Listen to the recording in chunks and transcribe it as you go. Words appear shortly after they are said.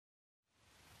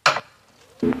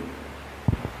Hello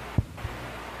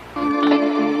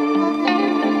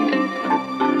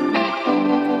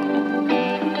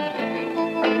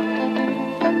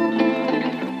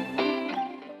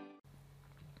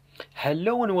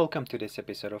and welcome to this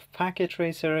episode of Packet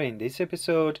Tracer. In this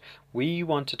episode, we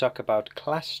want to talk about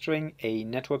clustering a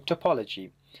network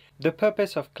topology. The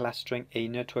purpose of clustering a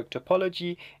network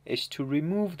topology is to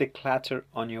remove the clutter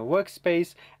on your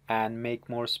workspace and make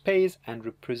more space and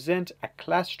represent a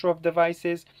cluster of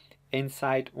devices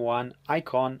inside one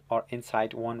icon or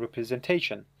inside one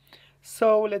representation.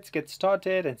 So let's get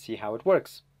started and see how it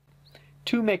works.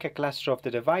 To make a cluster of the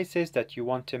devices that you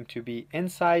want them to be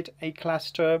inside a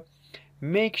cluster,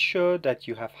 make sure that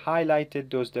you have highlighted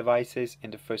those devices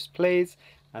in the first place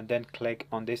and then click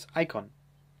on this icon.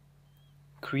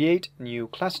 Create new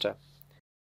cluster.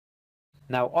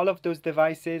 Now all of those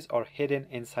devices are hidden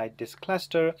inside this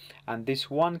cluster, and this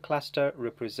one cluster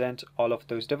represents all of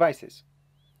those devices.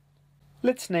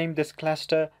 Let's name this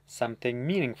cluster something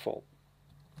meaningful.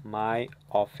 My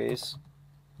Office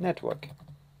Network.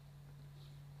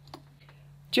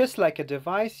 Just like a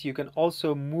device, you can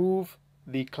also move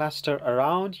the cluster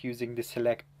around using the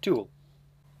Select tool.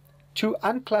 To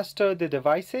uncluster the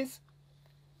devices,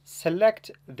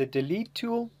 select the Delete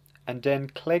tool and then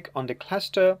click on the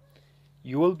cluster.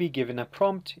 You will be given a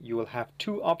prompt. You will have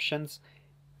two options,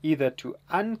 either to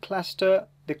uncluster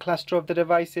the cluster of the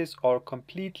devices or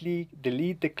completely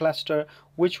delete the cluster,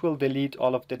 which will delete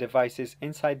all of the devices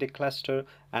inside the cluster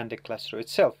and the cluster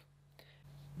itself.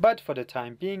 But for the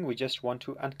time being, we just want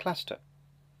to uncluster.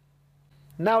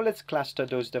 Now let's cluster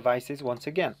those devices once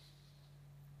again.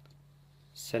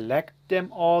 Select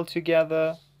them all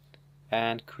together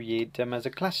and create them as a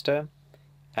cluster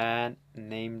and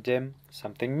name them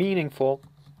something meaningful.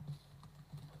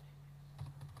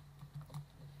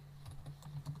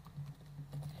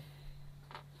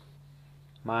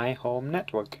 My Home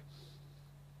Network.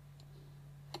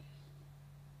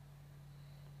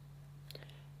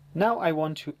 Now I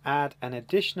want to add an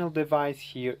additional device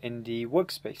here in the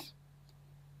workspace.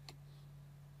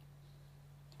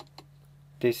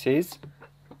 This is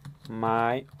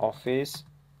my Office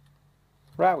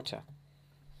router.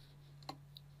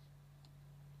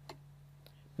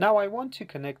 Now I want to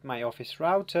connect my Office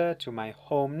router to my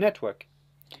home network.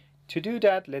 To do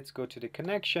that, let's go to the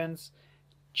connections,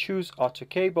 choose auto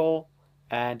cable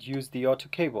and use the auto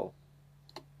cable.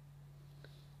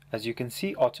 As you can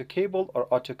see, auto cable or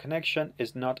auto connection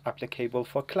is not applicable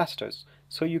for clusters,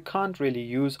 so you can't really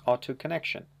use auto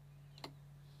connection.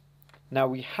 Now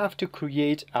we have to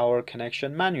create our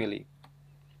connection manually.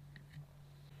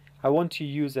 I want to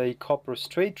use a copper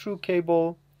straight through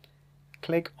cable.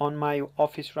 Click on my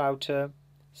Office router,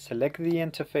 select the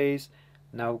interface,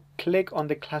 now click on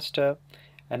the cluster,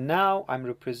 and now I'm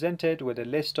represented with a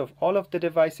list of all of the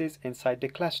devices inside the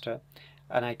cluster,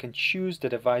 and I can choose the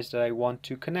device that I want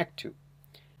to connect to.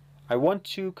 I want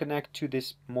to connect to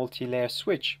this multi-layer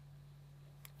switch,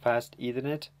 fast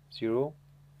Ethernet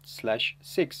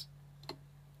 0/6.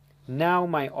 Now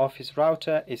my Office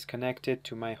router is connected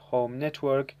to my home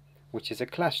network, which is a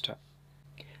cluster.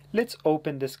 Let's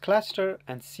open this cluster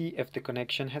and see if the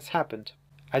connection has happened.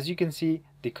 As you can see,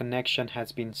 the connection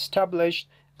has been established,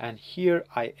 and here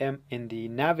I am in the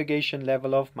navigation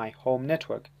level of my home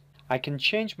network. I can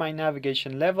change my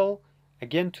navigation level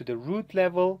again to the root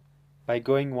level by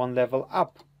going one level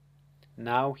up.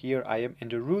 Now here I am in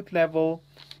the root level,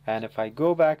 and if I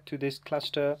go back to this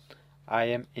cluster, I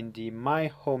am in the My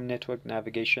Home Network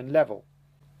navigation level.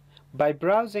 By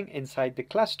browsing inside the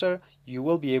cluster, you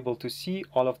will be able to see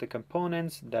all of the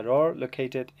components that are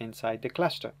located inside the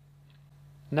cluster.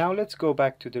 Now let's go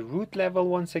back to the root level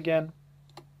once again.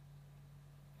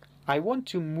 I want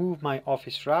to move my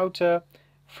Office router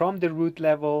from the root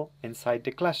level inside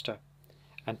the cluster.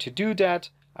 And to do that,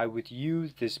 I would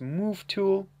use this Move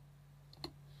tool,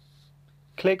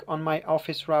 click on my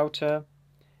Office router,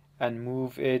 and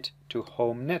move it to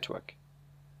Home Network.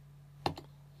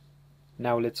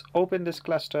 Now let's open this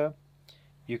cluster.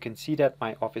 You can see that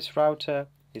my Office router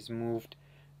is moved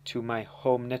to my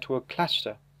Home Network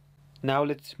cluster. Now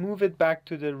let's move it back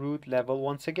to the root level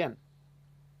once again.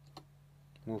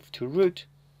 Move to root,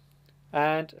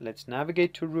 and let's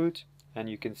navigate to root, and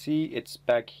you can see it's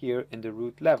back here in the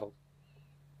root level.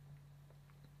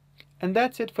 And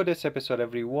that's it for this episode,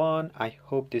 everyone. I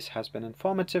hope this has been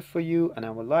informative for you, and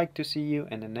I would like to see you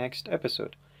in the next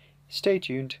episode. Stay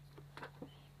tuned.